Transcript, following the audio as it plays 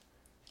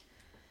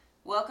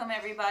Welcome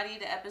everybody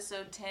to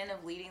episode 10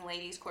 of Leading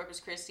Ladies Corpus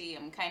Christi.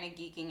 I'm kind of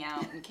geeking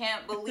out and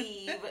can't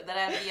believe that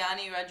I have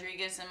Yanni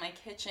Rodriguez in my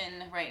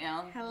kitchen right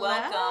now. Hello.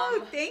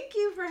 Welcome. Thank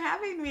you for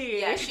having me.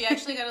 Yeah, she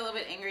actually got a little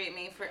bit angry at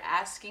me for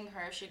asking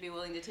her if she'd be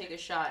willing to take a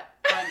shot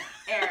on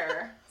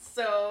air.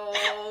 So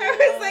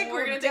I was like,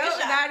 we're gonna take a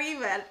shot. Not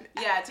even.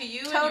 Yeah, to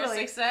you Totally. and your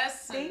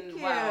success. Thank and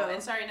you. Wow.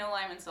 And sorry, no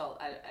lime and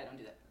salt. I don't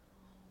do that.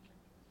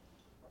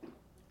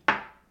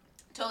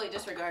 Totally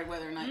disregard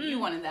whether or not you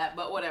wanted that,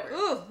 but whatever.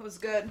 Ooh, it was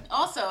good.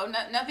 Also,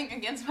 nothing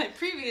against my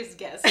previous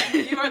guest.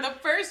 You are the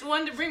first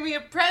one to bring me a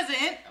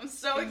present. I'm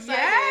so excited.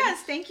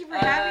 Yes, thank you for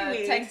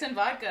having me. Text and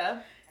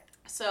vodka.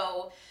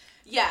 So,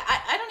 yeah,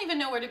 I don't even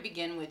know where to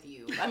begin with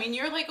you. I mean,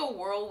 you're like a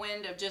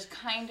whirlwind of just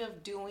kind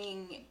of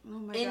doing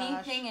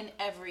anything and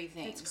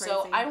everything. It's crazy.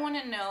 So I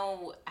want to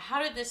know,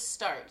 how did this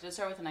start? Did it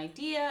start with an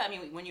idea? I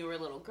mean, when you were a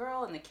little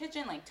girl in the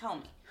kitchen? Like, tell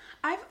me.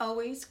 I've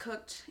always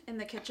cooked in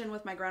the kitchen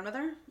with my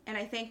grandmother, and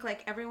I think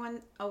like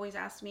everyone always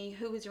asks me,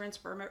 who was your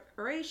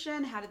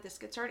inspiration? How did this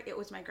get started? It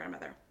was my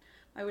grandmother.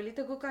 My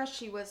abuelita Cuca,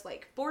 she was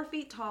like 4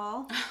 feet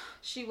tall.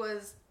 She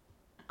was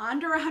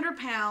under 100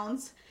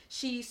 pounds.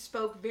 She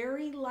spoke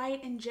very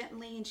light and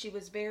gently, and she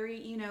was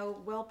very,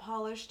 well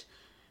polished.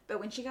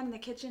 But when she got in the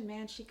kitchen,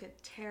 man, she could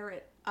tear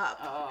it up.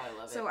 Oh, I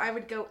love it. So I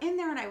would go in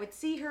there and I would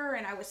see her,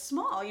 and I was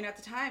small, at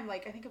the time,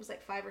 like I think it was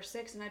like 5 or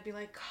 6, and I'd be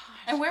like, gosh.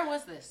 And where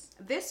was this?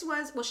 This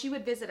was, she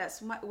would visit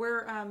us.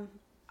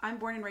 I'm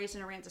born and raised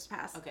in Aransas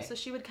Pass. Okay. So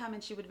she would come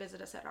and she would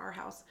visit us at our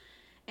house,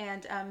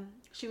 and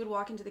she would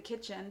walk into the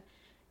kitchen,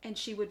 and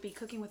she would be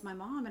cooking with my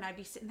mom, and I'd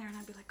be sitting there and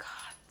I'd be like,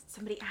 God,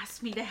 somebody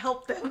asked me to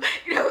help them,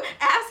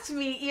 asked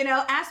me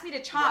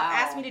to chop,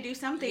 asked me to do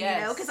something,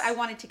 because I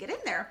wanted to get in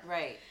there.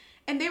 Right.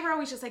 And they were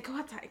always just like, go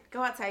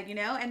outside,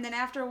 And then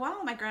after a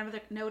while, my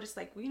grandmother noticed,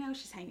 like,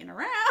 she's hanging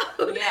around.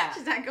 Yeah.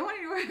 She's not going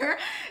anywhere.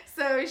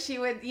 So she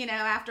would,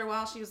 after a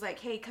while, she was like,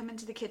 hey, come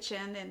into the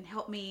kitchen and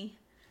help me,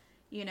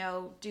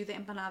 do the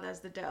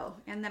empanadas, the dough.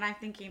 And then I'm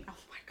thinking, oh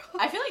my God.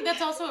 I feel like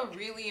that's also a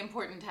really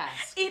important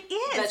task. It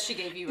is. That she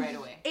gave you right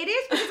away. It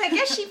is, because I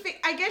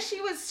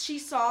guess she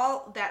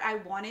saw that I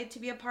wanted to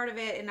be a part of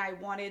it, and I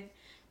wanted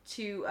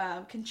to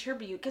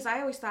contribute. Because I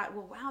always thought,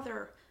 well, wow,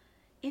 they're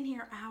in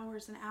here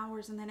hours and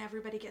hours, and then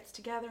everybody gets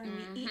together and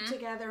we eat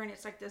together, and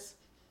it's like this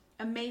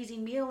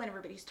amazing meal and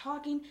everybody's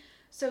talking.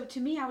 So to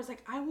me, I was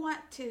like, I want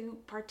to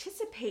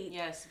participate.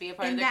 Yes, be a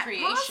part in of the that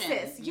creation.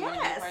 Process. You want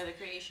to be a Yes. part of the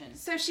creation.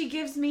 So she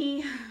gives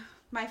me,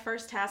 my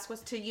first task was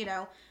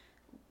to,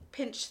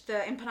 pinch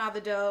the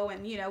empanada dough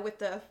and, with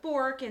the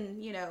fork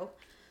and,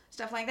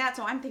 stuff like that.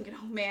 So I'm thinking,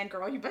 oh man,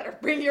 girl, you better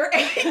bring your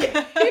egg.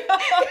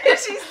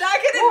 She's not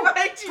going to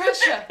invite you.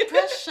 Pressure.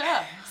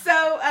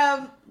 So,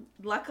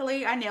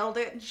 luckily I nailed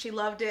it, and she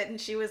loved it,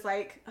 and she was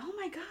like, oh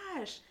my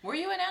gosh. Were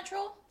you a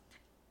natural?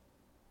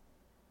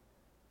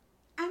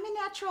 I'm a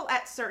natural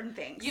at certain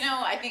things.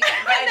 I think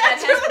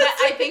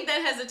I think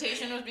that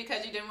hesitation was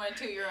because you didn't want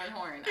to toot your own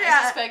horn.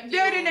 Yeah. I suspect you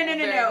very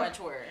much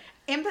were.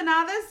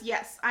 Empanadas,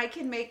 yes. I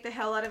can make the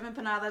hell out of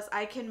empanadas.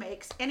 I can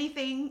make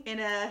anything in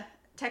a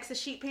Texas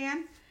sheet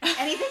pan,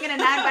 anything in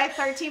a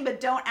 9x13,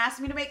 but don't ask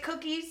me to make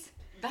cookies.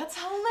 That's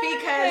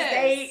hilarious.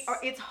 Because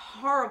it's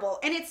horrible.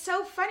 And it's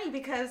so funny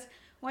because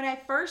when I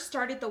first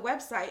started the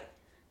website,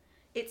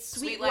 it's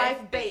Sweet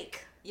Life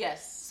Bake.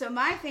 Yes. So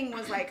my thing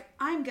was like,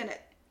 I'm going to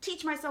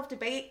teach myself to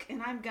bake,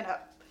 and I'm going to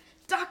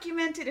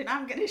document it, and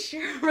I'm going to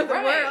share it with the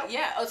world.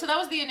 Yeah. Oh, so that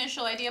was the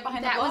initial idea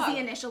behind the blog. That was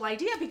the initial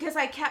idea, because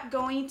I kept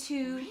going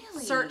to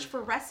search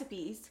for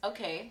recipes.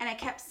 Okay. And I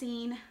kept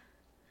seeing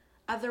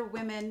other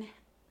women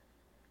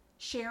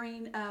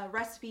sharing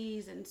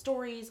recipes and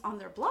stories on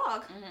their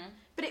blog. Mm-hmm.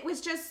 But it was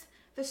just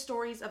the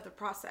stories of the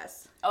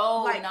process.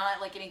 Oh, not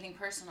like anything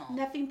personal.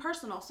 Nothing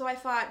personal. So I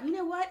thought, you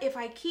know what? If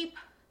I keep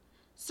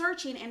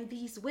searching and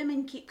these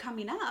women keep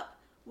coming up,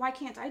 why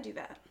can't I do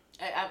that?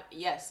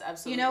 Yes,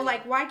 absolutely.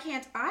 Why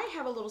can't I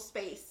have a little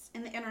space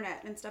in the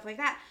internet and stuff like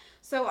that?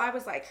 So I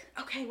was like,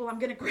 okay, well, I'm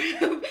going to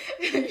grab,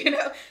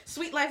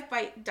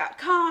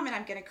 sweetlifebite.com, and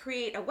I'm going to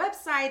create a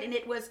website, and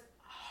it was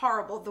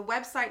horrible. The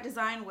website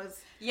design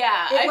was, feel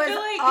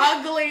like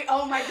ugly.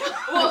 Oh my God.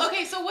 Well,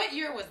 okay, so what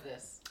year was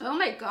this? Oh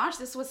my gosh,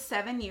 this was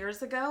 7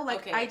 years ago.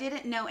 I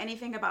didn't know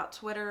anything about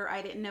Twitter.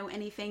 I didn't know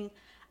anything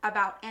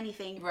about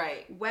anything.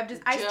 Right.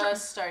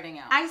 Starting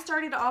out. I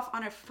started off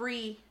on a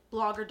free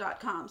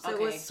blogger.com. So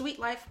it was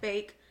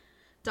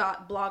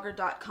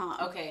sweetlifebake.blogger.com.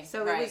 Okay.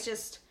 So it was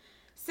just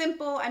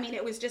simple. I mean,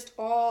 it was just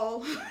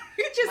all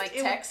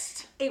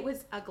text. It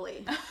was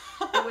ugly.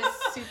 It was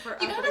super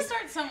ugly. You gotta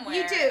start somewhere.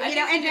 You do.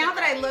 And now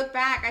that I look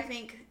back, I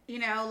think,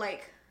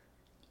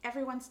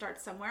 everyone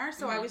starts somewhere.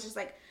 So I was just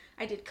like,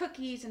 I did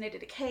cookies and I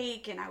did a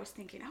cake, and I was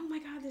thinking, oh my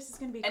God, this is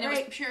going to be great. And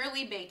it was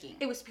purely baking.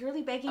 It was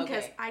purely baking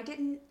because I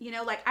didn't,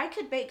 I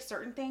could bake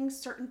certain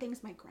things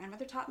my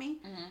grandmother taught me.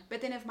 Mm-hmm.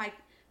 But then if my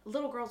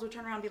little girls would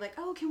turn around and be like,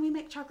 oh, can we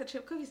make chocolate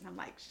chip cookies? And I'm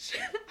like,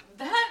 shut up.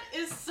 That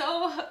is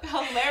so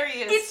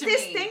hilarious It's to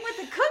this me. thing with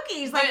the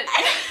cookies. And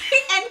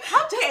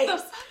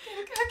cupcakes.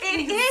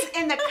 It is.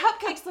 And the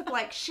cupcakes look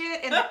like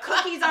shit, and the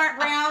cookies aren't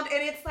round.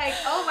 And it's like,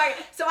 oh my.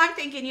 So I'm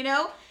thinking,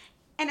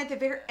 And at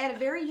a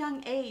very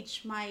young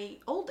age, my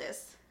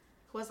oldest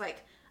was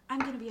like, I'm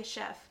going to be a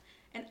chef.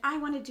 And I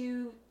want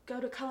to go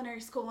to culinary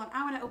school and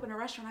I want to open a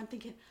restaurant. I'm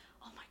thinking,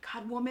 oh my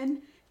God,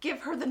 woman, give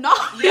her the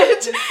knowledge.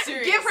 Yes,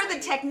 give her the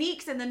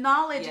techniques and the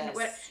knowledge yes.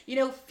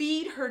 and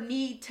feed her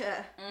need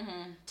to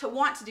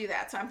want to do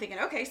that. So I'm thinking,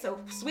 okay, so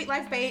Sweet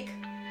Life Bake.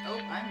 Oh,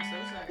 I'm so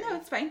sorry. No,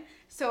 it's fine.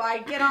 So I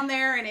get on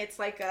there and it's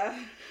like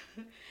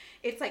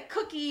it's like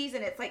cookies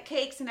and it's like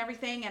cakes and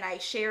everything. And I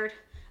shared,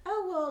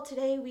 oh, well,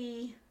 today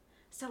we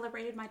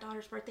celebrated my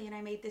daughter's birthday and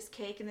I made this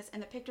cake and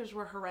the pictures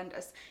were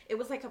horrendous. It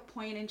was like a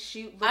point and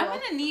shoot little. I'm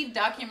gonna need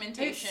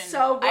documentation. It's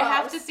so gross. I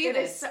have to see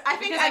this.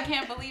 I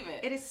can't believe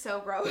it. It is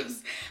so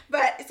gross.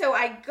 But so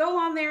I go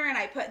on there and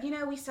I put,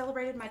 we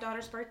celebrated my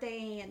daughter's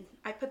birthday and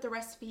I put the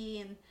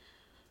recipe and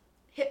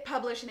hit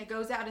publish and it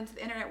goes out into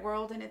the internet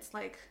world and it's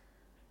like,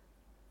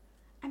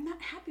 I'm not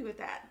happy with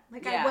that.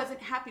 Like I wasn't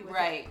happy with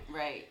it.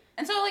 Right.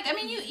 And so, like, I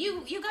mean,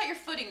 you got your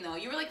footing, though.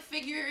 You were, like,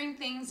 figuring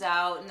things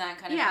out and that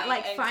kind of thing. Yeah,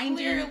 like, and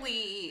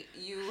clearly,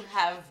 you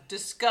have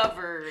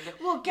discovered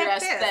your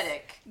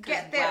aesthetic.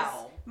 Get this.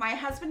 Wow. My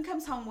husband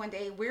comes home one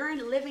day. We're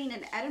living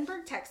in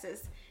Edinburgh,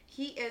 Texas.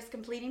 He is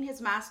completing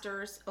his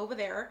master's over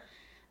there,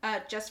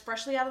 just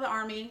freshly out of the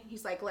Army.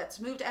 He's like, let's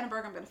move to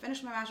Edinburgh. I'm going to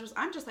finish my master's.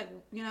 I'm just like,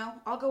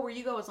 I'll go where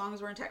you go as long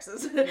as we're in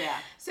Texas. Yeah.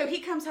 So he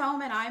comes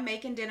home and I'm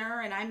making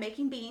dinner and I'm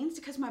making beans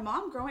because my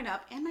mom growing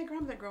up and my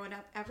grandmother growing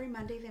up, every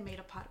Monday they made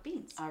a pot of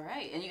beans. All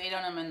right. And you ate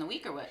on them in the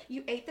week or what?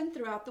 You ate them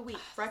throughout the week.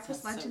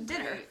 Breakfast, lunch, and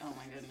dinner. Great. Oh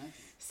my goodness.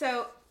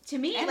 So to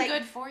me, and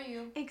good for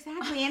you.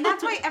 Exactly. And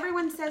that's why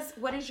everyone says,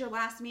 what is your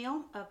last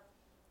meal? A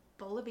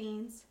bowl of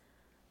beans.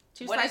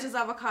 2 slices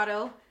of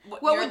avocado.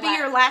 What would be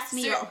your last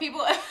meal?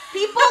 People ask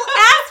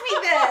me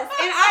this,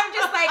 and I'm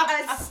just like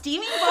a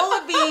steaming bowl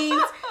of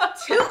beans,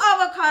 2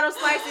 avocado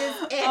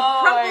slices, and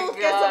crumbled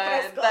queso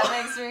fresco. That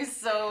makes me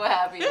so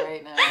happy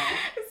right now.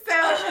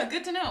 So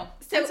good to know.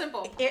 So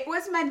simple. It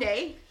was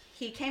Monday.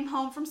 He came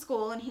home from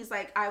school, and he's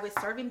like, I was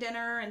serving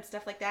dinner and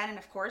stuff like that, and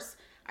of course,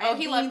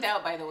 he lucked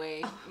out, by the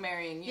way,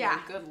 marrying you. Yeah.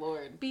 Good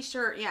Lord. Be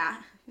sure,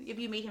 if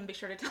you meet him, be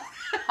sure to tell him.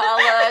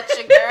 Holla at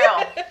your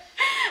girl.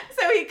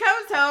 So he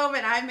comes home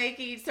and I'm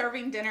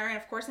serving dinner and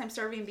of course I'm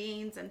serving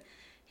beans and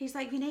he's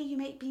like, Vinay, you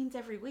make beans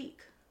every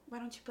week. Why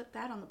don't you put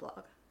that on the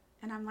blog?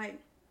 And I'm like,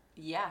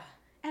 yeah.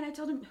 And I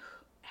told him,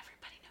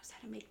 everybody knows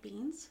how to make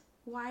beans.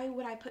 Why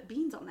would I put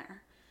beans on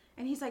there?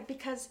 And he's like,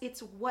 because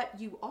it's what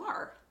you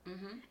are.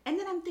 Mm-hmm. And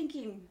then I'm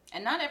thinking.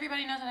 And not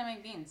everybody knows how to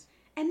make beans.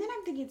 And then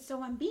I'm thinking,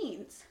 so I'm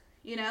beans.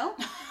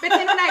 But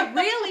then when I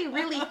really,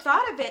 really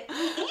thought of it,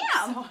 I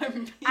am.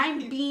 So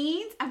I'm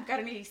beans. I'm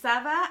carne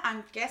guisada.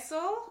 I'm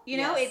queso.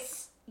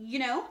 It's,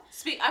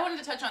 I wanted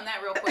to touch on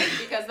that real quick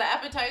because the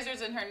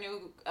appetizers in her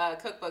new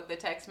cookbook, the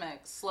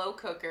Tex-Mex Slow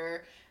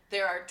Cooker,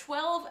 there are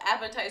 12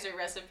 appetizer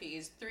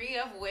recipes, 3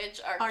 of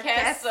which are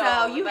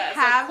queso. You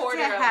have to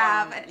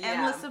have an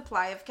endless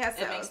supply of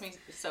queso. It makes me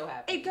so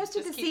happy. It goes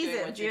to the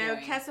season,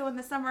 queso in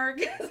the summer.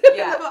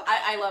 Yeah,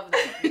 I love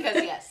that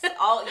because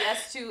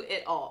yes to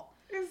it all.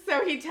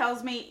 So he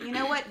tells me, you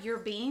know what, your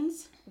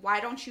beans, why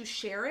don't you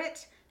share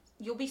it?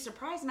 You'll be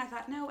surprised. And I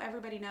thought, no,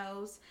 everybody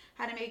knows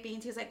how to make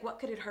beans. He's like, what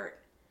could it hurt?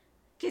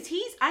 Because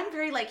I'm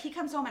very like, he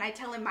comes home and I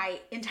tell him my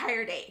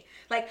entire day.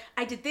 Like,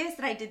 I did this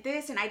and I did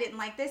this and I didn't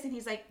like this. And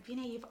he's like,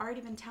 Vinay, you've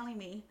already been telling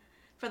me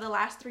for the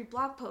last 3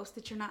 blog posts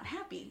that you're not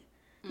happy.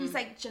 He's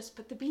like, just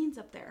put the beans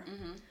up there.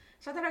 Mm-hmm.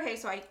 So I thought, okay,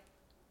 so I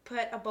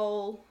put a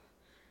bowl,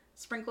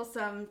 sprinkle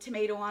some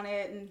tomato on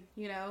it and,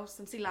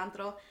 some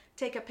cilantro,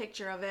 take a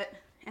picture of it.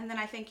 And then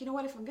I think, you know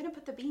what, if I'm going to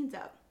put the beans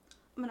up,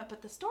 I'm going to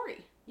put the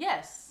story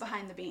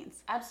behind the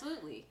beans.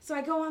 Absolutely. So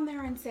I go on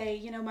there and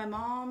say, my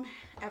mom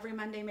every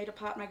Monday made a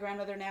pot. My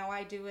grandmother, now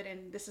I do it.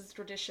 And this is a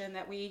tradition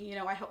that we,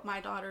 I help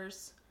my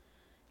daughters,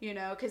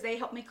 because they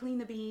help me clean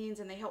the beans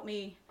and they help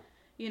me,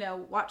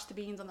 watch the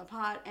beans on the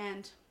pot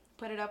and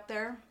put it up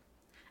there.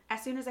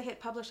 As soon as I hit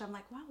publish, I'm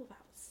like, wow,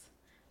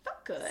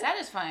 felt good.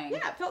 Satisfying.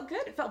 Yeah, it felt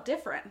good. It felt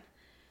different.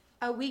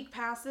 A week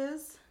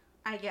passes,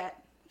 I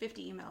get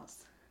 50 emails.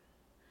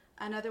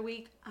 Another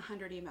week,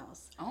 100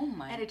 emails. Oh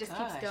my gosh. And it just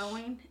keeps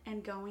going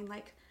and going.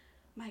 Like,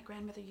 my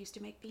grandmother used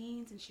to make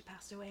beans and she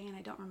passed away and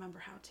I don't remember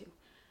how to.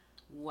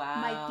 Wow.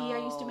 My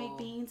tia used to make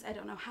beans. I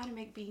don't know how to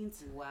make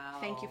beans. Wow.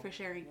 Thank you for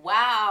sharing.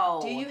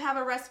 Wow. Do you have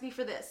a recipe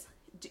for this?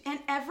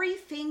 And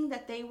everything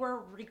that they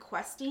were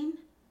requesting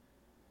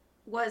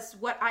was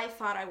what I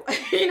thought I would.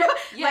 Yeah.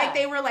 Like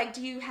they were like,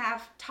 do you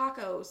have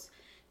tacos?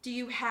 Do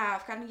you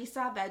have carne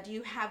guisada? Do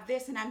you have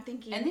this? And I'm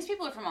thinking... And these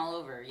people are from all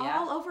over, yeah?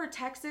 All over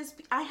Texas.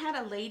 I had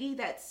a lady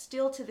that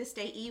still to this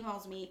day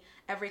emails me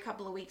every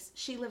couple of weeks.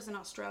 She lives in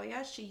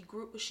Australia.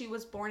 She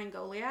was born in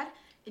Goliad,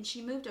 and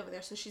she moved over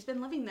there. So she's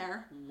been living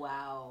there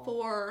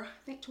for,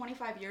 I think,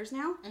 25 years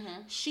now.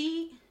 Mm-hmm.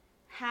 She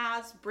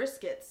has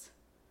briskets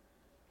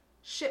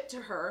shipped to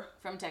her.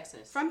 From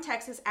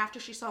Texas after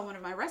she saw one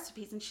of my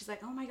recipes. And she's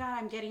like, oh my God,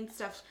 I'm getting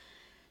stuff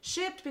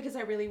shipped because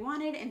I really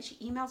wanted, and she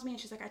emails me and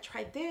she's like, I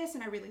tried this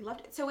and I really loved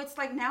it. So it's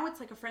like, now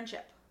it's like a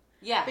friendship.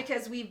 Yeah.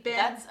 Because we've been...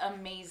 That's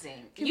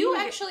amazing. You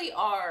actually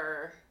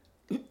are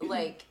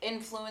like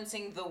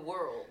influencing the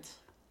world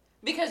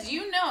Because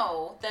you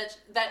know that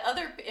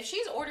other, if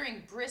she's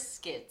ordering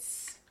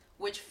briskets,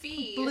 which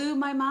feed blew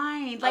my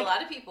mind. Like, a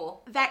lot of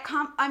people.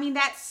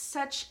 That's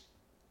such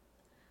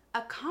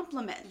a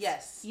compliment.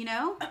 Yes. You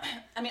know?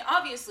 I mean,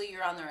 obviously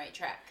you're on the right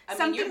track.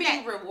 You're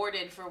being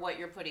rewarded for what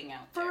you're putting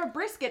out there. For a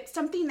brisket,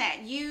 something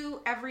that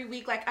you, every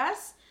week, like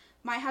us,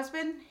 my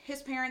husband,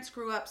 his parents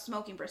grew up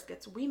smoking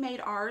briskets. We made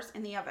ours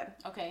in the oven.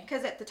 Okay.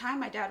 Because at the time,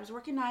 my dad was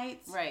working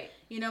nights. Right.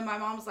 You know, my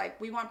mom was like,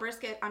 we want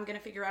brisket. I'm going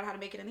to figure out how to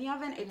make it in the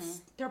oven.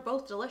 They're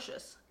both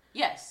delicious.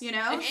 Yes. You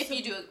know? If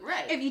you do it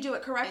right. If you do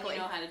it correctly.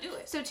 And you know how to do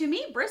it. So to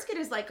me, brisket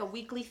is like a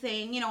weekly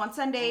thing, you know, on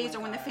Sundays or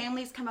when the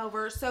families come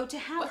over. So to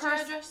have What's her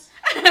address?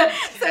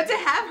 So to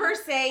have her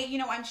say, you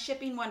know, I'm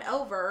shipping one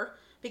over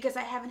because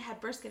I haven't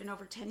had brisket in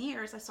over 10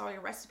 years. I saw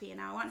your recipe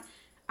and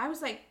I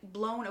was like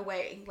blown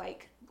away.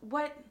 Like,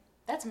 what?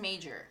 That's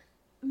major.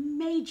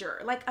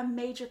 Major. Like a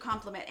major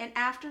compliment. And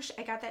after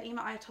I got that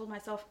email, I told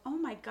myself, oh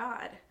my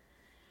God,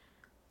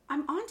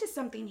 I'm onto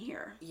something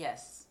here.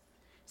 Yes.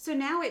 So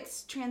now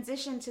it's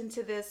transitioned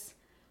into this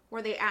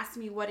where they ask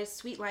me what is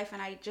sweet life,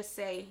 and I just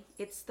say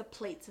it's the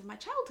plates of my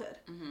childhood,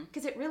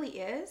 because it really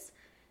is.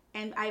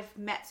 And I've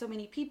met so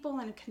many people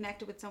and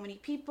connected with so many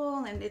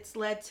people, and it's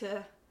led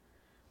to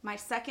my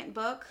second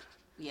book.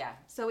 Yeah.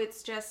 So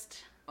it's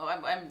just. Oh,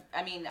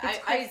 it's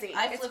crazy.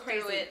 I flipped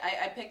through it.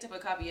 I picked up a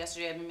copy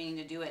yesterday. I've been meaning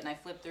to do it, and I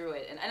flipped through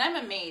it, and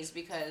I'm amazed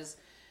because.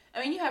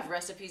 You have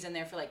recipes in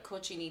there for like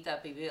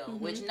cochinita pibil,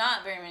 which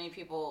not very many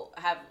people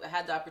have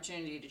had the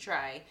opportunity to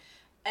try.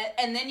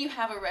 And then you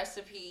have a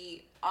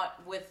recipe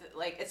with,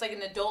 like, it's like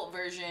an adult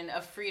version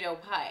of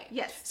Frito pie.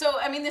 Yes. So,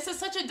 this is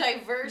such a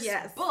diverse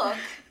book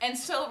and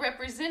so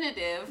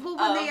representative of the region.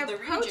 Well, when they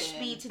approached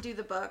me to do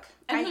the book.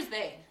 And who's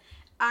they?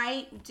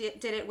 I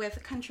did it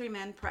with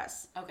Countryman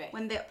Press. Okay.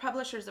 When the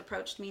publishers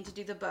approached me to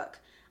do the book,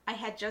 I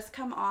had just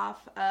come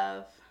off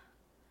of...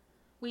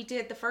 We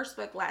did the first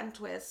book, Latin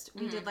Twist.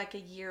 We did like a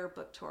year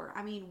book tour.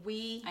 I need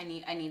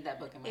that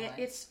book in my life.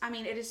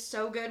 It is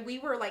so good. We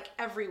were like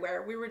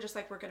everywhere. We were just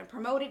like, we're going to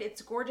promote it.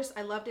 It's gorgeous.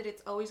 I loved it.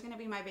 It's always going to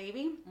be my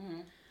baby.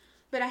 Mm-hmm.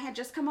 But I had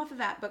just come off of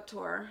that book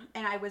tour,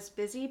 and I was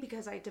busy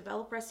because I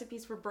develop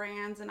recipes for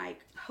brands, and I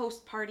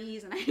host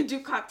parties, and I do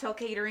cocktail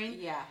catering.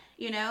 Yeah.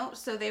 You know?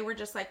 So they were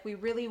just like, we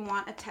really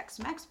want a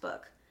Tex-Mex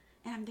book.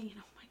 And I'm thinking,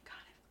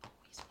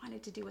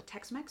 wanted to do a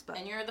Tex-Mex book.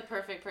 And you're the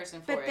perfect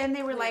person for it. But then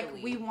they were like,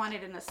 we want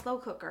it in a slow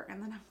cooker.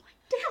 And then I'm like,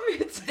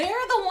 damn it. They're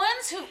the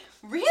ones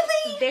who...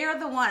 Really? They're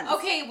the ones.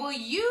 Okay, well,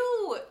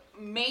 you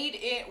made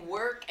it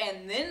work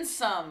and then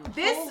some.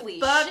 This Holy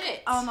book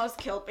shit. Almost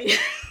killed me.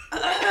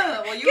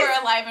 Well, you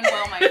are alive and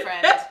well, my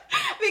friend.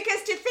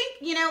 Because to think,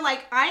 you know,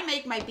 like, I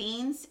make my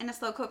beans in a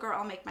slow cooker.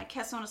 I'll make my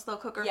queso in a slow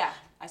cooker. Yeah,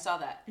 I saw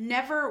that.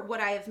 Never would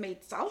I have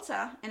made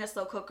salsa in a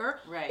slow cooker.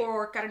 Right.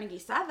 Or carne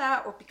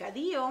guisada or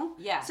picadillo.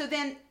 Yeah. So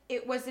then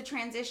it was the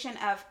transition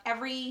of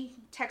every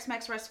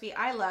Tex-Mex recipe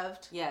I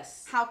loved.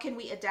 Yes. How can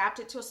we adapt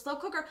it to a slow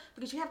cooker?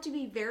 Because you have to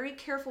be very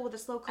careful with a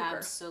slow cooker.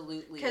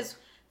 Absolutely. Because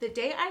the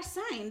day I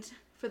signed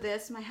for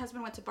this, my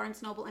husband went to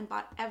Barnes & Noble and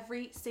bought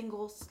every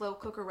single slow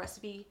cooker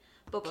recipe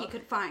book he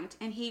could find.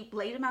 And he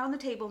laid them out on the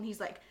table, and he's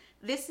like,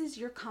 this is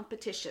your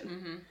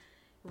competition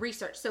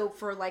research. So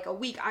for like a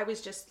week, I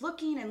was just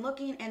looking,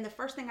 and the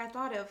first thing I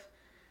thought of,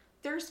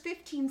 there's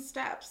 15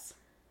 steps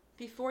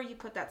before you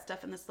put that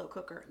stuff in the slow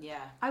cooker.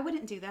 Yeah. I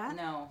wouldn't do that.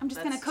 No. I'm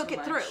just going to cook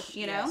it through,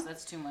 you know? Yes,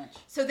 that's too much.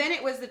 So then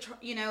it was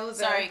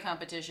sorry,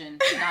 competition.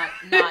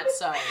 Not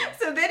sorry.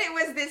 So then it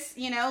was this,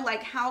 you know,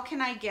 like, how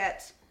can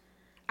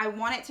I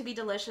want it to be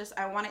delicious.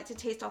 I want it to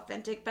taste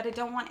authentic, but I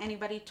don't want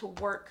anybody to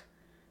work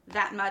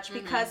that much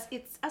because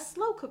it's a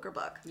slow cooker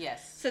book.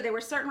 Yes. So there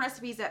were certain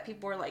recipes that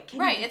people were like,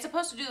 it's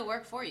supposed to do the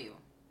work for you.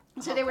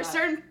 So there were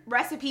certain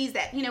recipes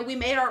that, you know, we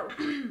made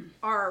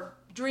our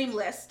dream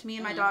list, me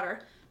and my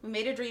daughter. We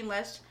made a dream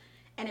list,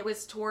 and it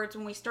was towards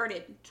when we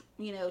started,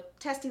 you know,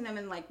 testing them,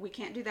 and like, we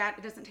can't do that.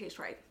 It doesn't taste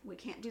right. We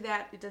can't do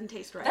that. It doesn't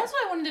taste right. That's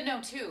what I wanted to know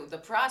too, the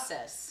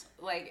process.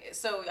 Like,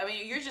 so,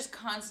 you're just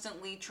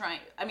constantly trying,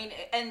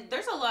 and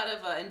there's a lot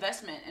of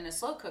investment in a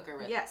slow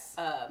cooker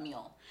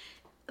meal.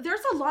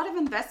 There's a lot of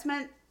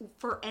investment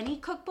for any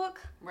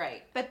cookbook.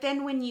 Right. But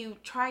then when you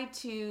try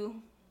to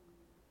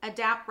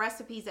adapt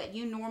recipes that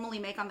you normally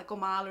make on the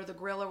comal or the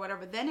grill or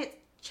whatever, then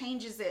it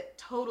changes it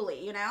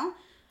totally, you know?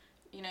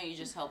 You know, you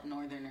just help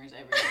Northerners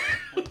everywhere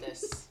with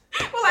this.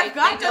 Well,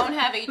 they don't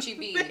have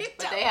HEB,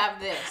 but they have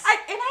this.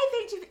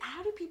 I think,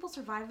 how do people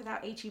survive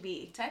without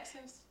HEB?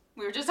 Texas.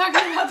 We were just talking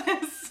about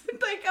this.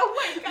 Like,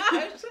 oh my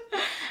gosh.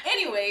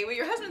 Anyway,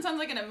 your husband sounds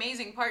like an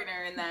amazing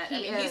partner in that.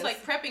 He's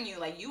like prepping you,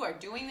 like, you are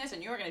doing this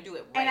and you're going to do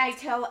it right. And I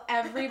tell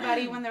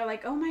everybody when they're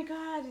like, oh my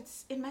God,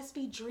 it must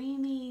be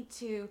dreamy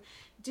to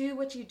do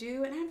what you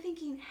do. And I'm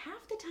thinking,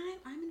 half the time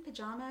I'm in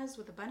pajamas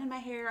with a bun in my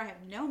hair. I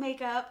have no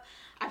makeup.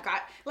 I've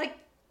got, like,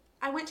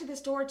 I went to the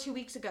store 2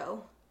 weeks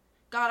ago,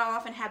 got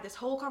off and had this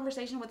whole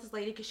conversation with this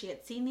lady because she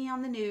had seen me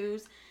on the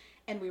news.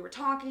 and we were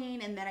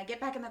talking, and then I get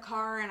back in the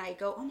car and I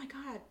go, oh my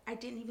God, I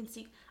didn't even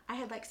see, I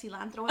had like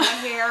cilantro in my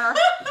hair.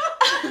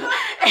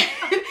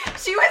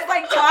 She was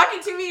like talking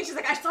to me, and she's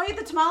like, I saw you at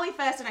the Tamale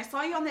Fest, and I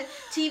saw you on the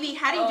TV.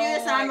 How do you do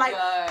this? And I'm like,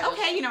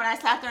 okay, you know, and I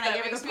sat there and I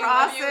gave her the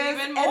process.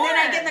 And then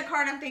I get in the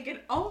car and I'm thinking,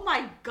 oh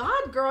my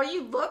God, girl,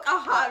 you look a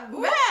hot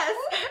mess.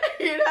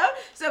 You know?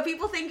 So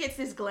people think it's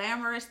this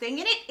glamorous thing,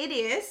 and it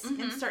is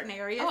in certain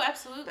areas. Oh,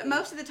 absolutely. But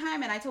most of the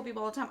time, and I tell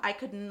people all the time, I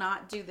could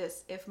not do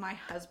this if my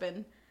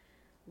husband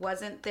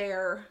wasn't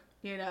there,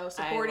 you know,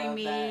 supporting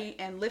me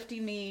and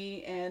lifting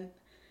me and,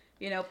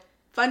 you know,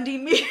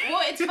 funding me.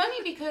 Well, it's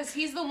funny because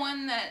he's the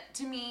one that,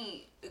 to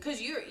me,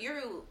 because you're, you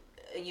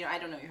know, I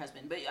don't know your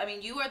husband, but I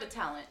mean, you are the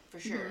talent for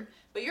sure.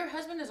 But your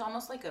husband is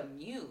almost like a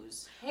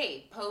muse.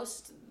 Hey,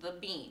 post the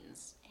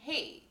beans.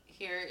 Hey,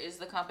 here is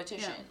the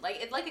competition. Yeah. Like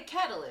it's like a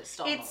catalyst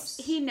almost.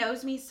 He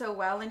knows me so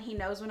well, and he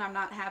knows when I'm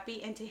not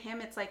happy, and to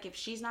him it's like, if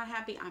she's not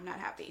happy, I'm not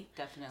happy.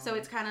 Definitely. So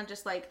it's kind of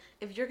just like,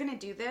 if you're gonna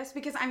do this,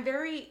 because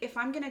if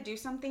I'm gonna do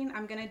something,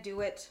 I'm gonna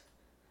do it,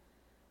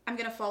 I'm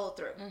gonna follow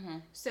through.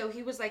 So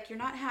he was like, you're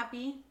not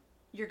happy,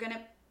 you're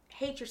gonna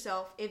hate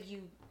yourself if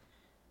you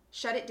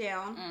shut it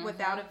down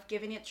without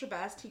giving it your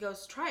best. He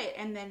goes, try it.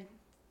 And then,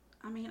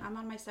 I mean, I'm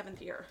on my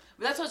 7th year.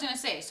 But that's what I was going to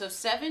say. So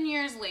 7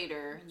 years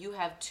later, you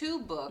have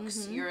 2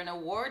 books. You're an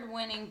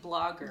award-winning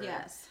blogger.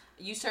 Yes.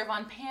 You serve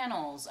on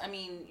panels. I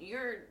mean,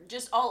 you're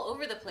just all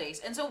over the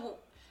place. And so,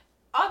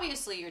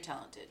 obviously, you're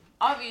talented.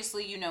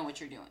 Obviously, you know what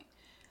you're doing.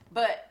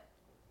 But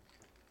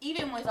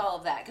even with all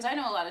of that, because I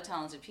know a lot of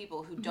talented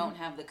people who don't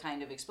have the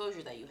kind of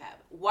exposure that you have.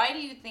 Why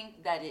do you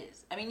think that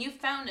is? I mean, you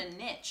found a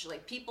niche.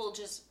 Like, people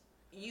just...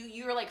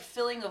 You're, like,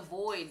 filling a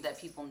void that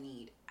people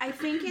need. I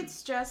think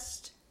it's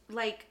just,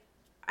 like...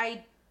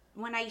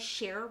 when I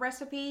share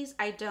recipes,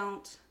 I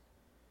don't,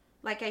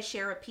 like, I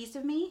share a piece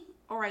of me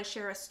or I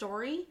share a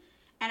story.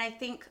 And I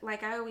think,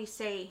 like I always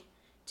say,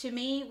 to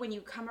me, when you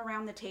come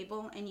around the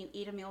table and you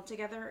eat a meal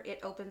together, it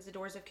opens the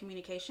doors of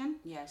communication.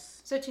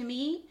 Yes. So to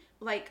me,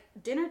 like,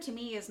 dinner to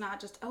me is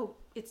not just, oh,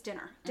 it's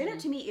dinner. Dinner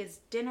to me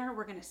is dinner.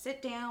 We're going to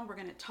sit down. We're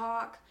going to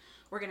talk.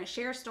 We're going to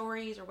share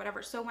stories or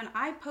whatever. So when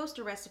I post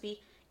a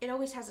recipe, it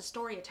always has a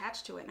story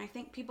attached to it. And I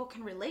think people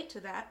can relate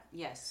to that.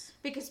 Yes.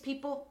 Because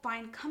people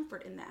find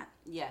comfort in that.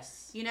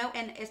 Yes. You know,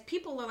 and as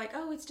people are like,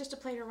 oh, it's just a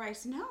plate of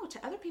rice. No,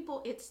 to other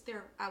people, it's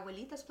their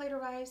abuelita's plate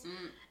of rice.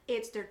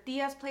 It's their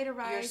tia's plate of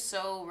rice. You're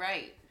so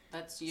right.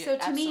 That's you. So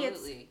to me,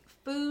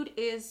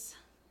 it's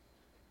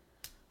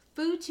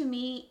food to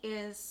me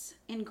is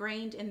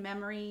ingrained in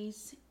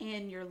memories,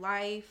 in your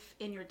life,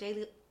 in your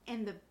daily,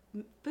 and the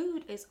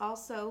food is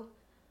also...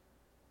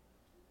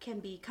 can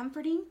be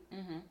comforting,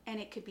 and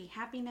it could be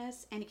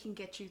happiness, and it can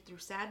get you through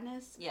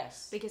sadness.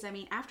 Yes. Because, I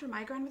mean, after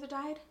my grandmother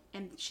died,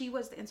 and she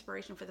was the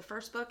inspiration for the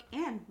first book,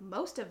 and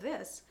most of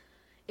this,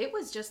 it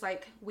was just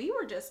like, we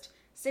were just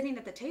sitting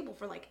at the table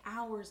for like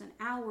hours and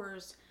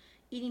hours,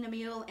 eating a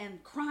meal,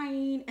 and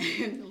crying,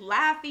 and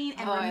laughing,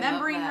 and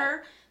remembering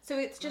her. So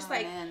it's just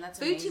food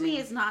amazing. To me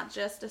is not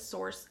just a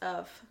source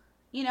of,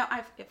 you know,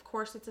 of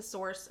course it's a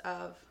source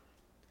of...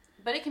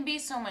 But it can be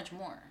so much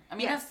more. I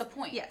mean, that's the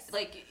point. Yes.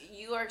 Like,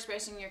 you are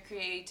expressing your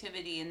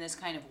creativity in this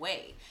kind of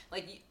way.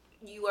 Like,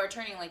 you are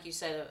turning, like you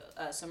said,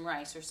 some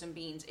rice or some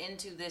beans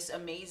into this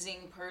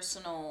amazing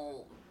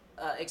personal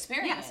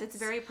experience. Yes, it's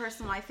very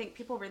personal. I think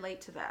people relate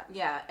to that.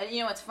 Yeah. And,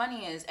 you know, what's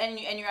funny is, and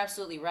you're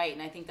absolutely right,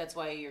 and I think that's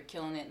why you're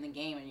killing it in the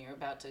game, and you're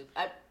about to...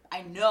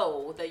 I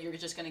know that you're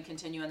just going to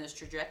continue on this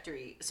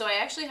trajectory. So I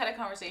actually had a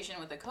conversation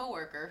with a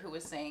coworker who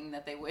was saying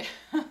that they wish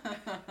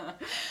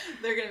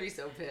they're going to be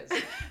so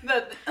pissed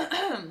that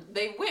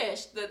they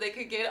wish that they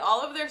could get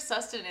all of their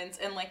sustenance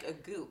in like a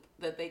goop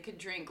that they could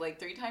drink like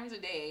 3 times a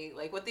day,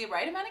 like with the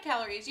right amount of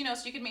calories, you know,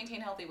 so you could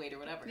maintain healthy weight or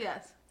whatever.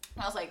 Yes.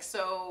 I was like,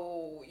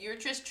 so you're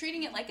just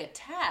treating it like a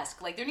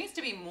task. Like, there needs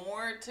to be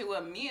more to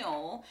a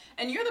meal,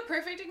 and you're the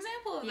perfect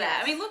example of that.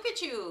 I mean, look at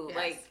you. Yes.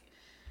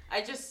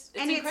 Like, it's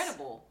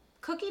incredible.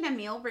 Cooking a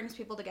meal brings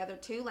people together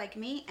too. Like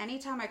me,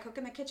 anytime I cook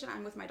in the kitchen,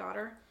 I'm with my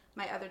daughter,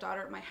 my other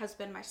daughter, my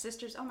husband, my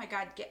sisters. Oh my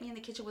God, get me in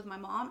the kitchen with my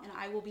mom and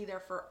I will be there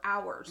for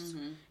hours,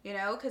 you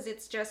know, because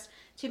it's just,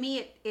 to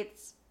me,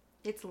 it's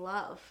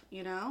love,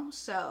 you know,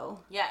 so.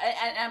 Yeah,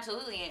 and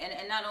absolutely.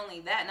 And not only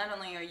that, not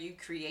only are you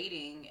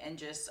creating and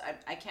just,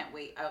 I can't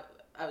wait.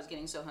 I was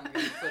getting so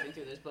hungry flipping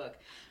through this book.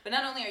 But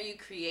not only are you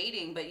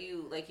creating, but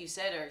you, like you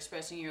said, are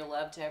expressing your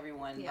love to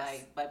everyone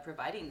by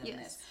providing them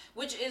this.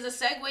 Which is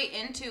a segue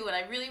into, and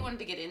I really wanted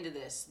to get into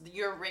this,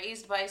 your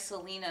Raised by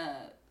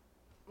Selena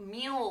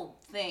meal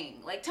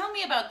thing. Like, tell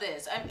me about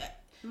this.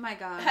 My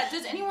gosh.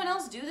 Does anyone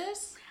else do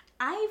this?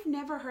 I've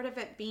never heard of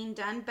it being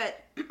done,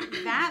 but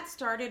that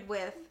started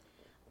with,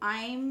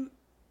 I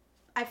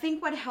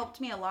think what helped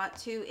me a lot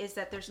too is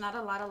that there's not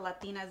a lot of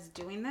Latinas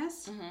doing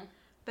this.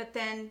 But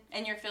then...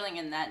 And you're filling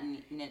in that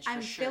niche for sure.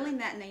 I'm filling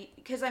that niche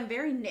because I'm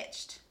very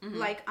niched.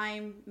 Like,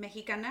 I'm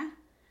Mexicana,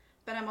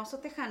 but I'm also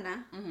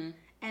Tejana.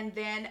 And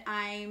then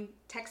I'm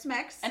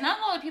Tex-Mex. And not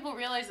a lot of people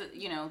realize that,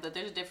 you know, that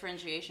there's a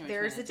differentiation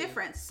between There's a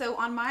difference. So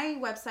on my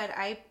website,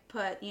 I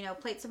put, you know,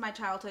 plates of my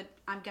childhood.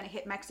 I'm going to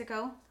hit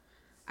Mexico.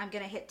 I'm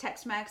going to hit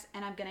Tex-Mex,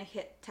 and I'm going to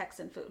hit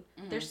Texan food.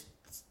 There's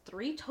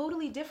 3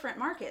 totally different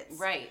markets.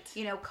 Right.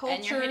 You know, cultures.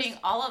 And you're hitting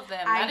all of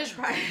them. That is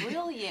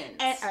brilliant.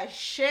 And a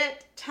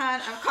shit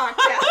ton of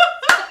cocktails.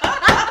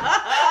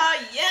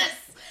 Yes.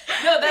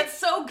 No, that's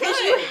so good. Because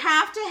you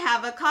have to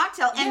have a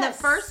cocktail. And Yes.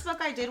 the first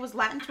book I did was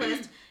Latin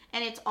Twist,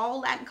 and it's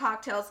all Latin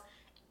cocktails.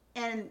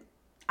 And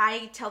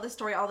I tell this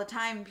story all the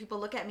time, and people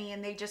look at me,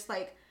 and they just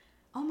like,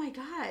 oh my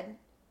God,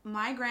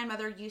 my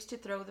grandmother used to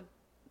throw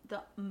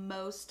the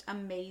most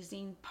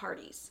amazing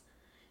parties.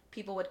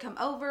 People would come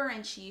over,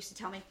 and she used to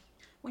tell me,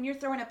 when you're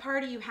throwing a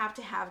party, you have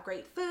to have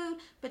great food,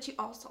 but you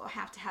also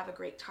have to have a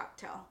great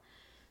cocktail.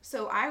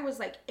 So I was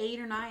like 8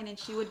 or 9, and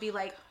she would be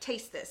like,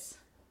 taste this.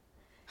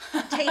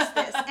 Taste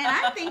this. And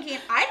I'm thinking,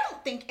 I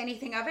don't think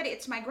anything of it.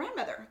 It's my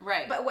grandmother.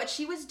 Right. But what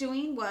she was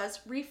doing was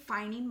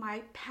refining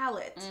my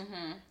palate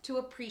to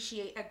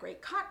appreciate a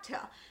great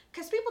cocktail.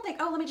 Because people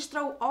think, oh, let me just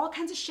throw all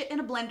kinds of shit in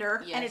a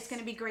blender and it's going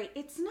to be great.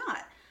 It's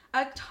not.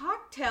 A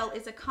cocktail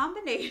is a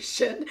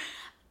combination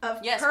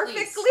of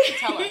perfectly,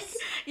 tell us.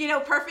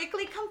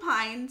 perfectly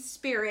combined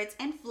spirits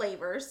and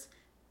flavors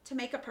to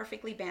make a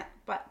perfectly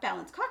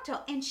balanced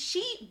cocktail. And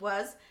she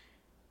was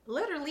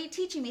literally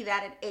teaching me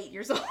that at 8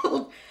 years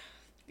old.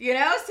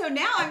 So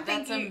now I'm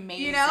thinking,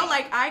 amazing.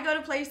 Like I go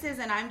to places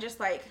and I'm just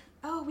like,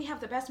 oh, we have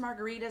the best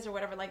margaritas or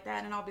whatever like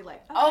that. And I'll be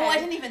like, okay. Oh, I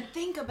didn't even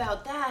think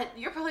about that.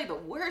 You're probably the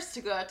worst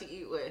to go out to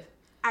eat with.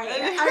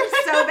 I'm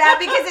so bad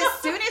because as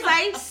soon as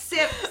I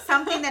sip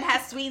something that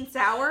has sweet and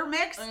sour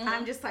mix,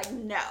 I'm just like,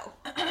 no.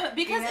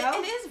 Because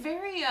it is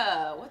very,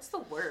 what's the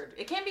word?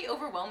 It can be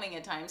overwhelming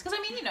at times. Because,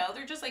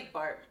 they're just like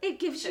It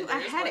gives you a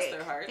headache.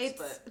 Their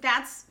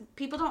hearts,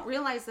 people don't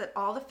realize that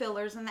all the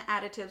fillers and the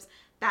additives,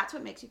 that's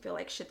what makes you feel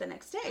like shit the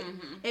next day.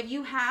 If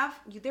you have,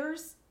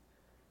 there's,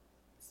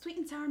 sweet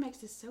and sour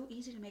mix is so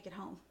easy to make at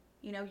home.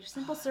 Your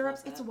simple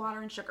syrups, it's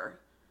water and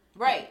sugar.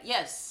 Right,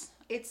 yes.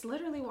 It's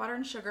literally water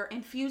and sugar.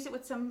 Infuse it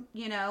with some,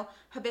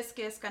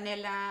 hibiscus,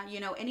 canela,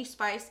 any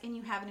spice, and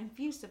you have an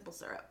infused simple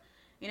syrup.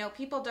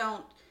 People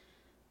don't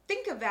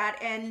think of that,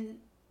 and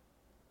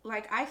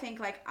I think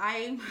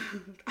I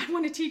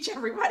want to teach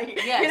everybody.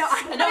 Yes.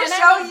 I want to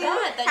show you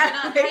that you're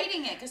not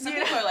hiding it, because some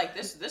people are like,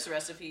 this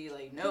recipe,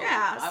 no.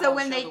 Yeah. So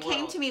when they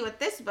came to me with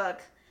this book,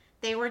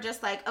 they were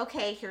just like,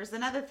 okay, here's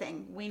another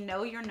thing. We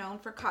know you're known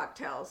for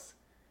cocktails.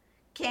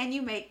 Can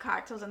you make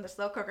cocktails in the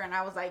slow cooker? And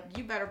I was like,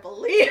 you better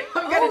believe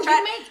I'm going to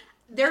try.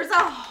 There's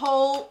a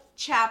whole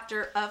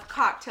chapter of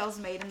cocktails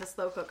made in the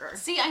slow cooker.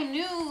 See, I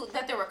knew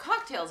that there were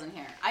cocktails in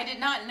here. I did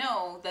not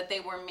know that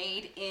they were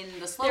made in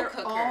the slow cooker.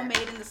 They're all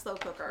made in the slow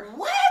cooker.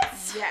 What?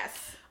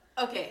 Yes.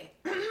 Okay.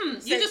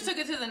 You just took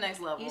it to the next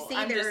level. You see,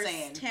 I'm there's just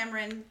saying.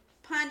 Tamarind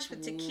punch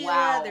with tequila.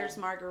 Wow. There's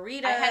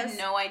margaritas. I had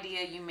no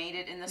idea you made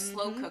it in the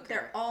slow cooker.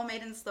 They're all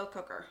made in the slow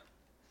cooker.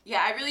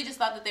 Yeah, I really just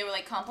thought that they were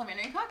like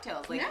complimentary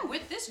cocktails. Like, no.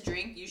 With this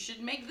drink, you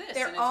should make this.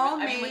 They're all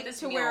made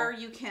to where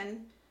you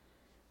can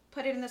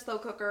put it in the slow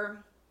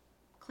cooker,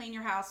 clean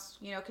your house,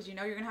 because you're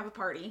going to have a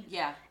party.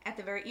 Yeah. At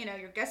the very,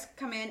 your guests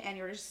come in and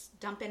you're just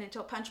dumping into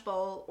a punch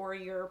bowl, or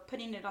you're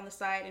putting it on the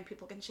side and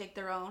people can shake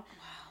their own. Wow.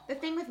 The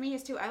thing with me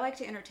is, too, I like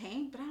to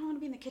entertain, but I don't want to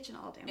be in the kitchen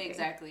all day.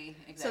 Exactly.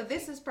 So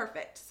this is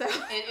perfect. So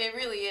It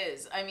really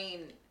is. I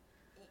mean...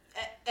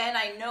 And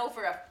I know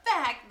for a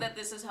fact that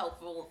this is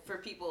helpful for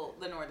people,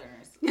 the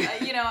Northerners.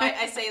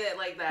 I say that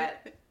like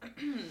that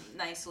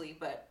nicely,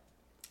 but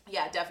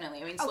yeah,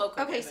 definitely. I mean, slow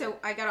cooker. Okay, so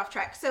I got off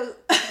track. So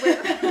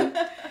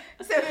the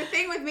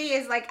thing with me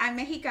is I'm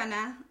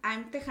Mexicana,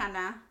 I'm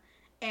Tejana,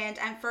 and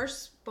I'm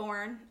first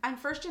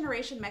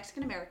generation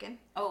Mexican American.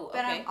 Oh, okay.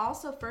 But I'm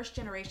also first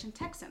generation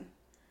Texan.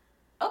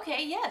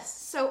 Okay, yes.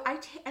 So I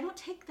don't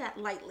take that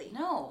lightly.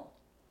 No.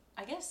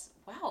 I guess,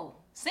 wow.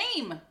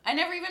 Same. I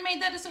never even made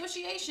that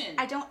association.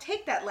 I don't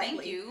take that lightly.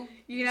 Thank you.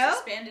 You know?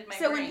 Suspended my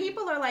brain. brain. When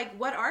people are like,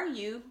 what are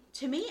you?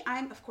 To me,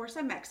 I'm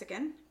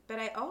Mexican, but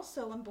I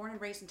also am born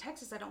and raised in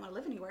Texas. I don't want to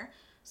live anywhere.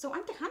 So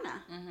I'm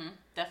Tejana. Mm-hmm.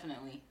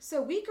 Definitely.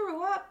 So we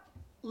grew up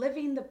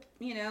living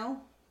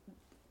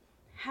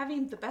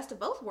having the best of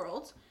both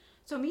worlds.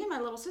 So me and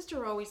my little sister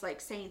were always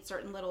saying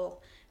certain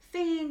little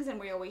things, and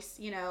we always,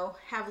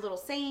 have little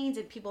sayings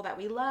and people that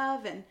we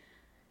love, and,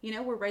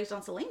 we're raised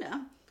on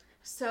Selena.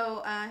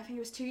 So I think it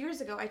was 2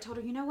 years ago, I told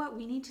her, you know what,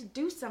 we need to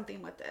do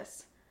something with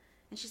this.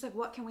 And she's like,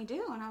 what can we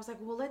do? And I was like,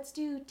 well, let's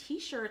do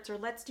t-shirts, or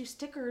let's do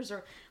stickers,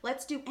 or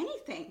let's do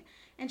anything.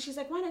 And she's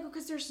like, why not?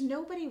 Because there's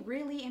nobody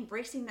really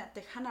embracing that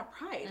Tejana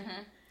pride.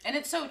 Mm-hmm. And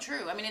it's so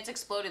true. I mean, it's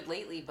exploded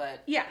lately,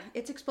 but... Yeah,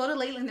 it's exploded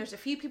lately, and there's a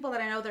few people that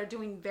I know that are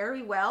doing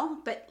very well.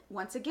 But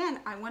once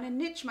again, I want to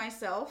niche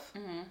myself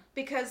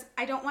because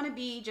I don't want to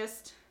be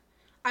just...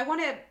 I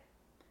want to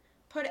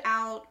put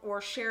out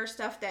or share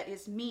stuff that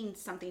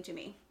means something to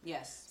me.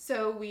 Yes.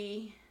 So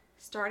we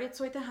started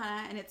Soy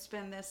Tejana, and it's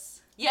been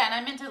this... Yeah, and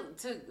I meant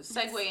to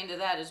segue into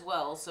that as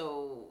well.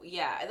 So,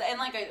 yeah. And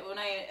when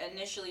I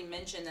initially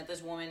mentioned that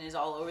this woman is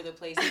all over the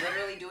place,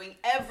 literally doing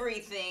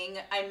everything,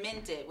 I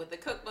meant it. With the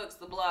cookbooks,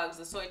 the blogs,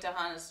 the Soy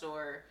Tejana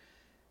store.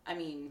 I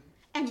mean...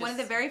 And one of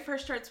the very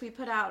first shirts we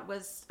put out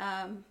was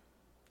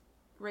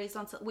Raised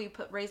on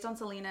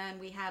Selena,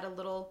 and we had a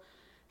little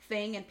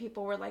thing, and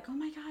people were like, oh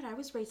my God, I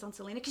was raised on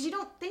Selena. Because you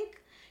don't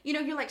think,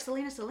 you're like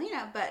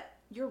Selena, but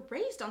you're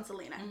raised on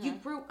Selena. You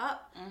grew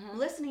up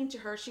listening to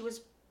her. She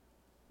was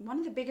one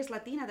of the biggest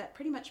Latina that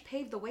pretty much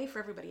paved the way for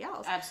everybody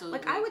else. Absolutely.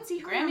 Like, I would see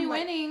her Grammy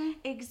winning.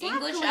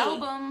 Exactly. English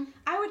album.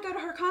 I would go to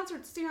her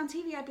concerts, see her on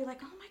TV. I'd be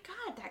like, oh my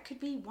God, that could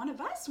be one of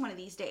us one of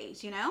these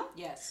days,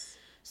 Yes.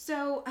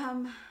 So,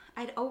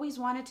 I'd always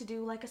wanted to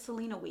do like a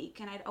Selena week,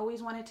 and I'd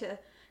always wanted to,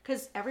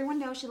 because everyone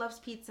knows she loves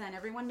pizza, and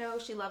everyone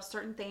knows she loves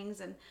certain things,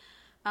 and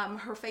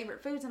her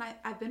favorite foods, and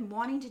I've been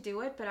wanting to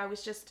do it, but I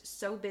was just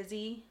so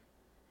busy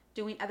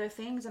doing other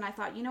things, and I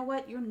thought, you know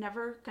what, you're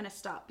never going to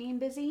stop being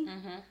busy.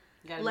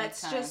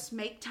 Let's just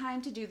make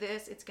time to do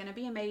this. It's going to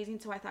be amazing.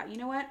 So I thought, you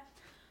know what?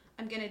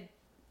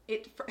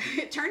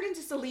 It turned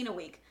into Selena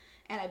week,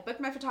 and I booked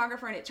my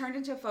photographer, and it turned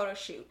into a photo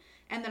shoot.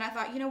 And then I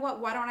thought, you know what?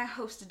 Why don't I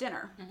host a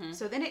dinner?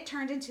 So then it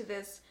turned into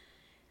this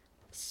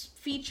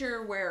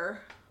feature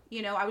where,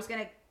 I was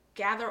going to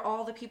gather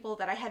all the people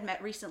that I had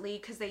met recently,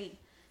 because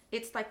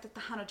it's like the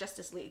Tejano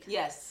Justice League.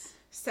 Yes.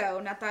 So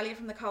Natalia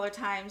from the Caller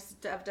Times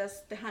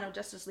does Tejano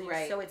Justice League.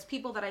 Right. So it's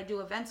people that I do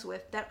events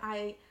with that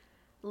I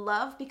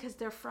love, because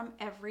they're from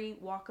every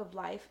walk of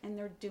life, and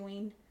they're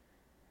doing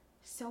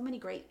so many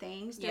great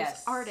things.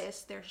 There's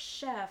artists, there's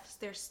chefs,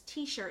 there's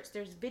t-shirts,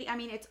 there's video. I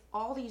mean, it's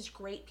all these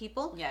great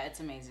people. Yeah, it's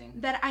amazing.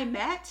 That I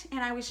met, and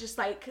I was just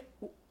like,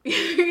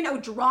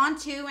 drawn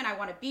to, and I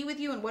want to be with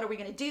you, and what are we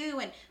going to do?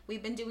 And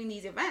we've been doing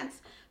these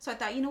events. So I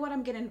thought, you know what,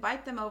 I'm going to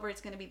invite them over.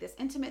 It's going to be this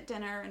intimate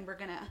dinner, and we're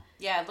going to...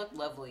 Yeah, it looked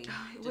lovely.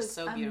 It was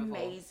so beautiful.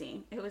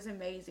 Amazing. It was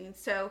amazing.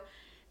 So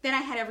then I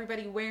had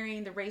everybody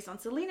wearing the Raised on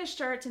Selena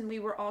shirts, and we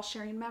were all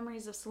sharing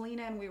memories of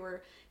Selena, and we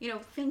were,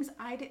 things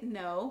I didn't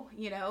know,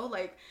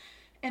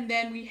 and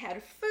then we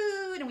had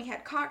food, and we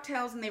had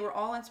cocktails, and they were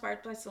all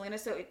inspired by Selena.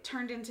 So it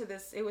turned into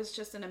this, it was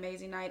just an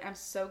amazing night. I'm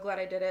so glad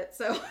I did it.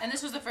 So. And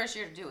this was the first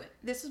year to do it?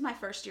 This was my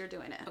first year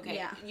doing it. Okay.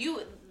 Yeah.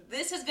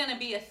 This is going to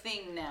be a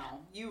thing now.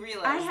 You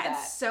realize I had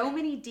so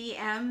many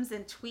DMs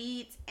and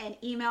tweets and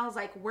emails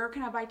like, where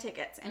can I buy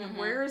tickets? And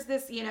where is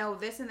this,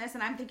 this and this?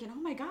 And I'm thinking,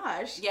 oh my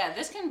gosh. Yeah,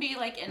 this can be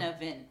like an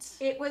event.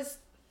 It was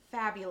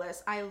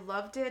fabulous. I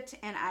loved it.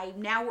 And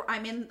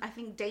I'm in, I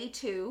think, day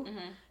 2.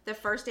 The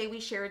first day we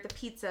shared the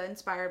pizza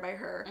inspired by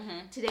her.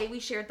 Today we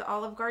shared the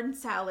Olive Garden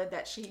salad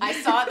that she... I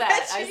saw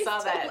that. I saw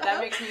that.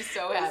 That makes me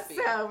so happy.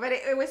 But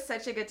it was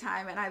such a good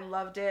time, and I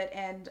loved it.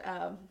 And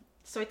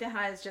Soy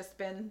Tejana has just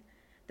been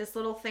this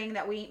little thing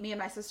that me and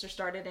my sister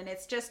started, and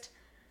it's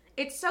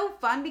so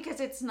fun, because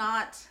it's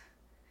fun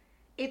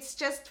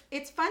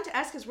to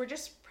us, because we're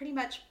just pretty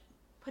much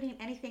putting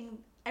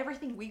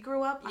everything we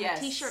grew up on a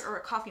t-shirt or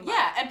a coffee mug.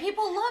 Yeah, and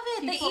people love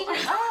it. They eat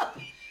it up.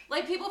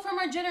 Like, people from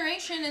our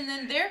generation, and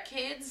then their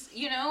kids,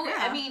 Yeah.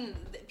 I mean,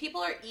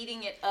 people are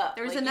eating it up.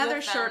 There's another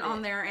shirt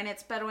on there, and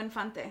it's Pedro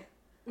Infante.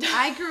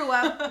 I grew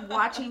up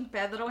watching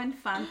Pedro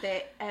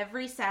Infante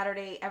every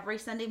Saturday, every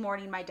Sunday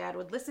morning. My dad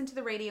would listen to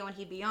the radio, and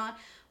he'd be on.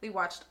 We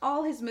watched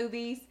all his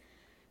movies.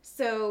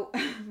 So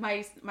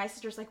my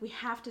sister's like, we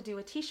have to do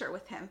a t-shirt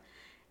with him.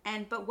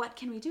 But what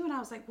can we do? And I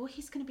was like, well,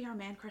 he's going to be our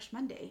Man Crush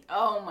Monday.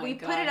 Oh my God. We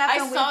put it up,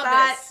 and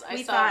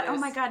we thought, oh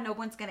my God, no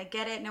one's going to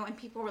get it. No, and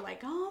people were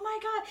like, oh my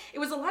God. It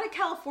was a lot of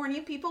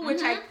California people,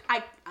 which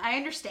I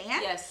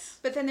understand. Yes.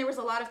 But then there was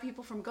a lot of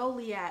people from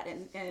Goliad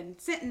and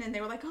Sinton, and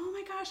they were like, oh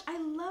my gosh, I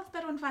love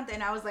Pedro Infante.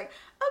 And I was like,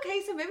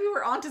 okay, so maybe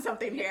we're onto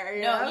something here.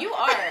 You know? You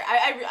are.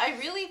 I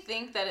really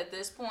think that at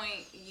this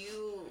point,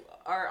 you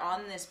are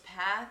on this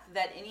path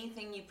that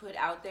anything you put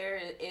out there,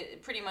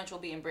 it pretty much will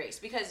be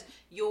embraced, because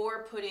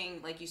you're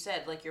putting, like you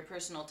said, like your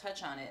personal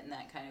touch on it and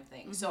that kind of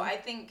thing. So I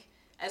think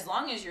as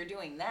long as you're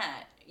doing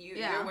that,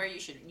 you're where you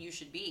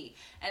should be.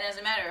 And as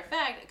a matter of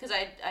fact, because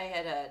I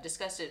had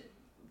discussed it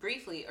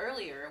briefly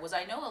earlier, was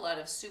I know a lot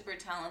of super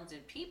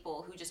talented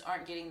people who just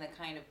aren't getting the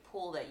kind of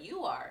pull that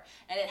you are,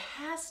 and it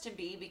has to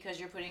be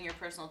because you're putting your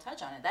personal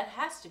touch on it. That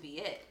has to be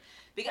it.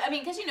 Because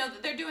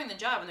they're doing the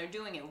job and they're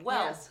doing it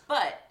well,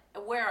 but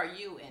where are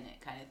you in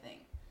it, kind of thing?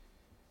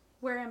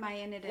 Where am I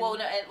in it? Well,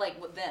 no,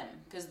 like with them,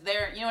 because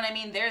they're, you know what I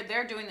mean.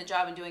 They're doing the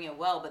job and doing it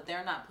well, but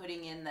they're not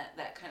putting in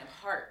that kind of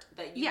heart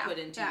that you put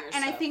into yourself.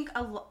 And I think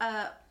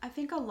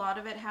a lot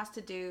of it has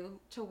to do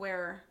to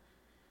where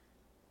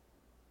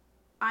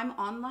I'm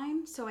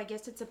online, so I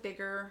guess it's a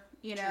bigger,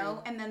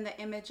 True. And then the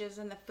images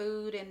and the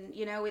food, and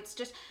it's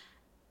just,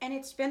 and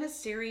it's been a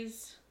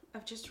series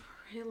of just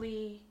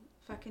really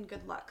fucking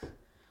good luck.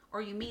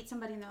 Or you meet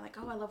somebody and they're like,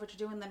 oh, I love what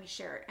you're doing, let me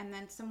share it. And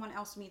then someone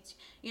else meets,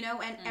 and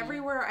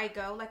everywhere I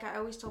go, like I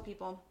always tell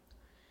people,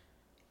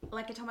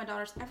 like I tell my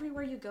daughters,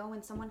 everywhere you go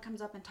and someone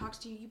comes up and talks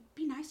to you, you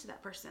be nice to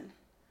that person.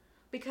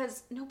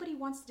 Because nobody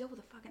wants to deal with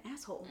a fucking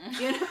asshole.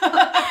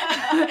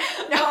 I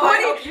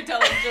hope you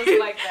tell them just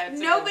like that,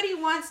 too. Nobody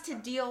wants to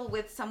deal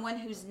with someone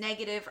who's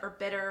negative or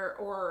bitter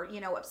or,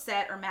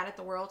 upset or mad at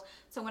the world.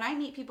 So when I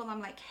meet people,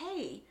 I'm like,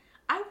 hey,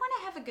 I want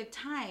to have a good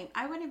time.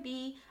 I want to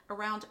be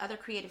around other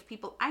creative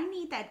people. I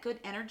need that good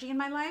energy in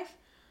my life,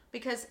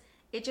 because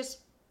it just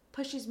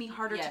pushes me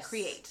harder to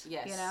create.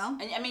 Yes.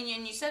 And I mean,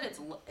 and you said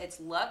it's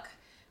luck.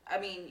 I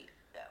mean,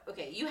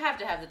 okay, you have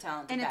to have the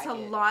talent to and back it's a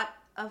lot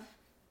of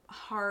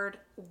hard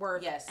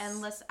work,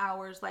 endless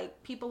hours.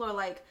 Like, people are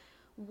like,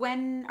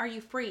 when are you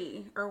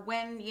free? Or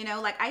when, you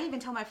know, like, I even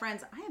tell my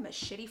friends, I am a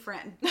shitty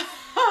friend. Because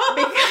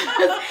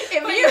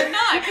if you're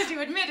not, because you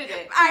admitted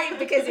it.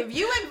 Because if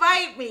you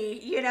invite me,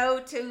 you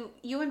know,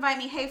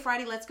 hey,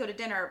 Friday, let's go to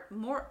dinner.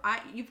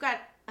 You've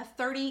got a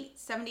 30%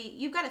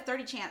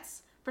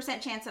 chance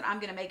that I'm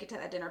going to make it to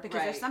that dinner.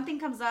 Because if something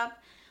comes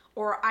up,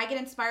 or I get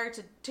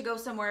inspired to go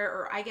somewhere,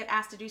 or I get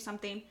asked to do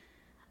something,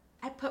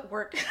 I put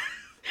work.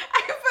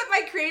 I put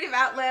my creative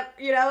outlet,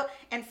 you know,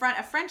 in front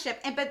of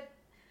friendship. But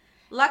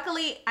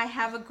luckily, I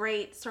have a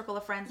great circle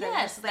of friends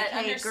that just like,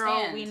 hey,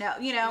 girl, we know,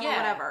 you know,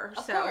 whatever.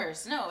 Of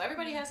course. No,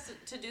 everybody has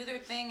to do their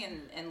thing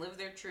and live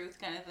their truth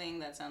kind of thing.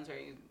 That sounds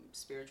very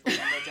spiritual,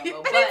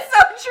 jumbo. But it's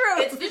so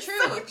true. It's the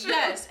truth. So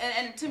yes.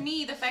 And to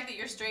me, the fact that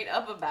you're straight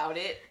up about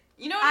it,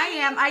 you know what I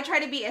mean? I try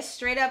to be as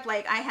straight up.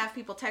 Like, I have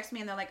people text me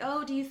and they're like,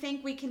 oh, do you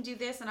think we can do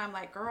this? And I'm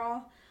like,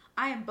 girl,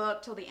 I am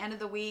booked till the end of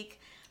the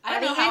week. I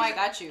don't know how I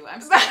got you. I'm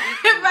still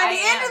by the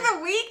end of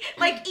the week,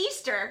 like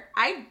Easter,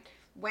 I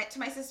went to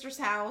my sister's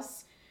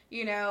house.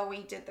 You know,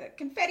 we did the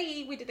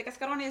confetti, we did the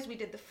cascarones, we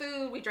did the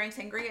food, we drank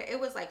sangria. It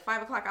was like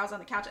 5 o'clock. I was on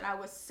the couch and I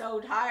was so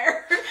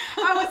tired.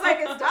 I was like,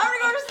 it's time to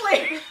go to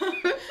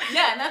sleep.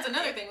 Yeah, and that's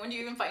another thing. When do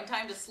you even find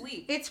time to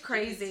sleep? It's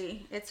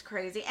crazy. Jeez. It's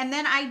crazy. And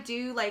then I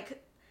do,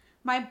 like,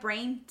 my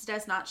brain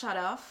does not shut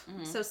off.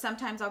 Mm-hmm. So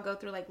sometimes I'll go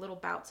through like little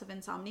bouts of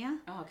insomnia.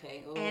 Oh,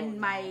 okay. Oh,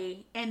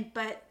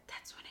 but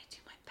that's when I do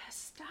my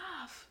best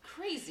stuff.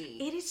 Crazy.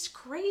 It is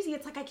crazy.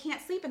 It's like I can't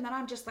sleep, and then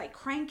I'm just like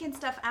cranking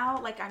stuff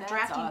out. Like, I'm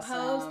drafting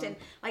posts, and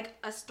like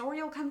a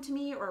story will come to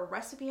me or a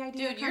recipe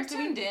idea. Dude, you're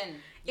tuned in.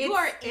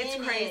 It's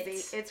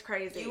crazy. It's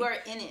crazy. You are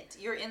in it.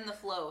 You're in the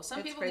flow.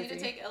 Some people need to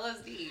take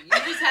LSD. You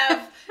just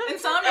have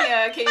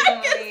insomnia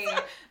occasionally.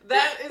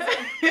 That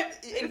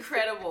is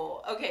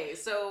incredible. Okay,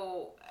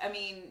 so I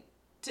mean,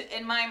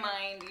 in my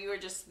mind, you are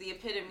just the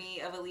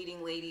epitome of a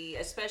leading lady,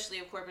 especially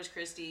of Corpus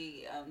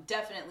Christi,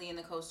 definitely in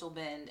the Coastal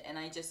Bend. And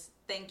I just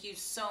thank you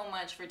so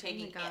much for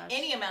taking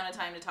any amount of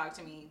time to talk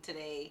to me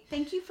today.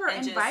 Thank you for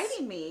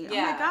inviting me. Yeah.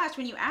 Oh my gosh,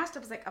 when you asked, I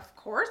was like, of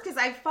course, because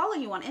I follow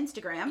you on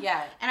Instagram.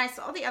 Yeah. And I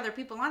saw the other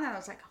people on that. I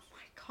was like, oh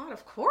my God,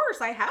 of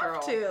course, I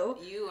have to.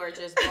 You are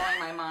just blowing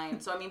my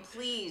mind. So, I mean,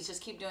 please just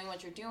keep doing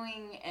what you're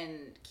doing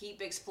and keep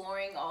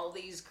exploring all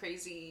these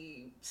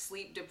crazy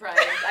sleep-deprived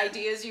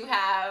ideas you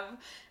have.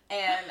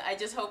 And I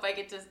just hope I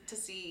get to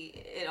see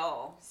it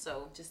all.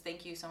 So just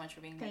thank you so much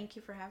for being here. Thank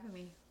you for having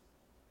me.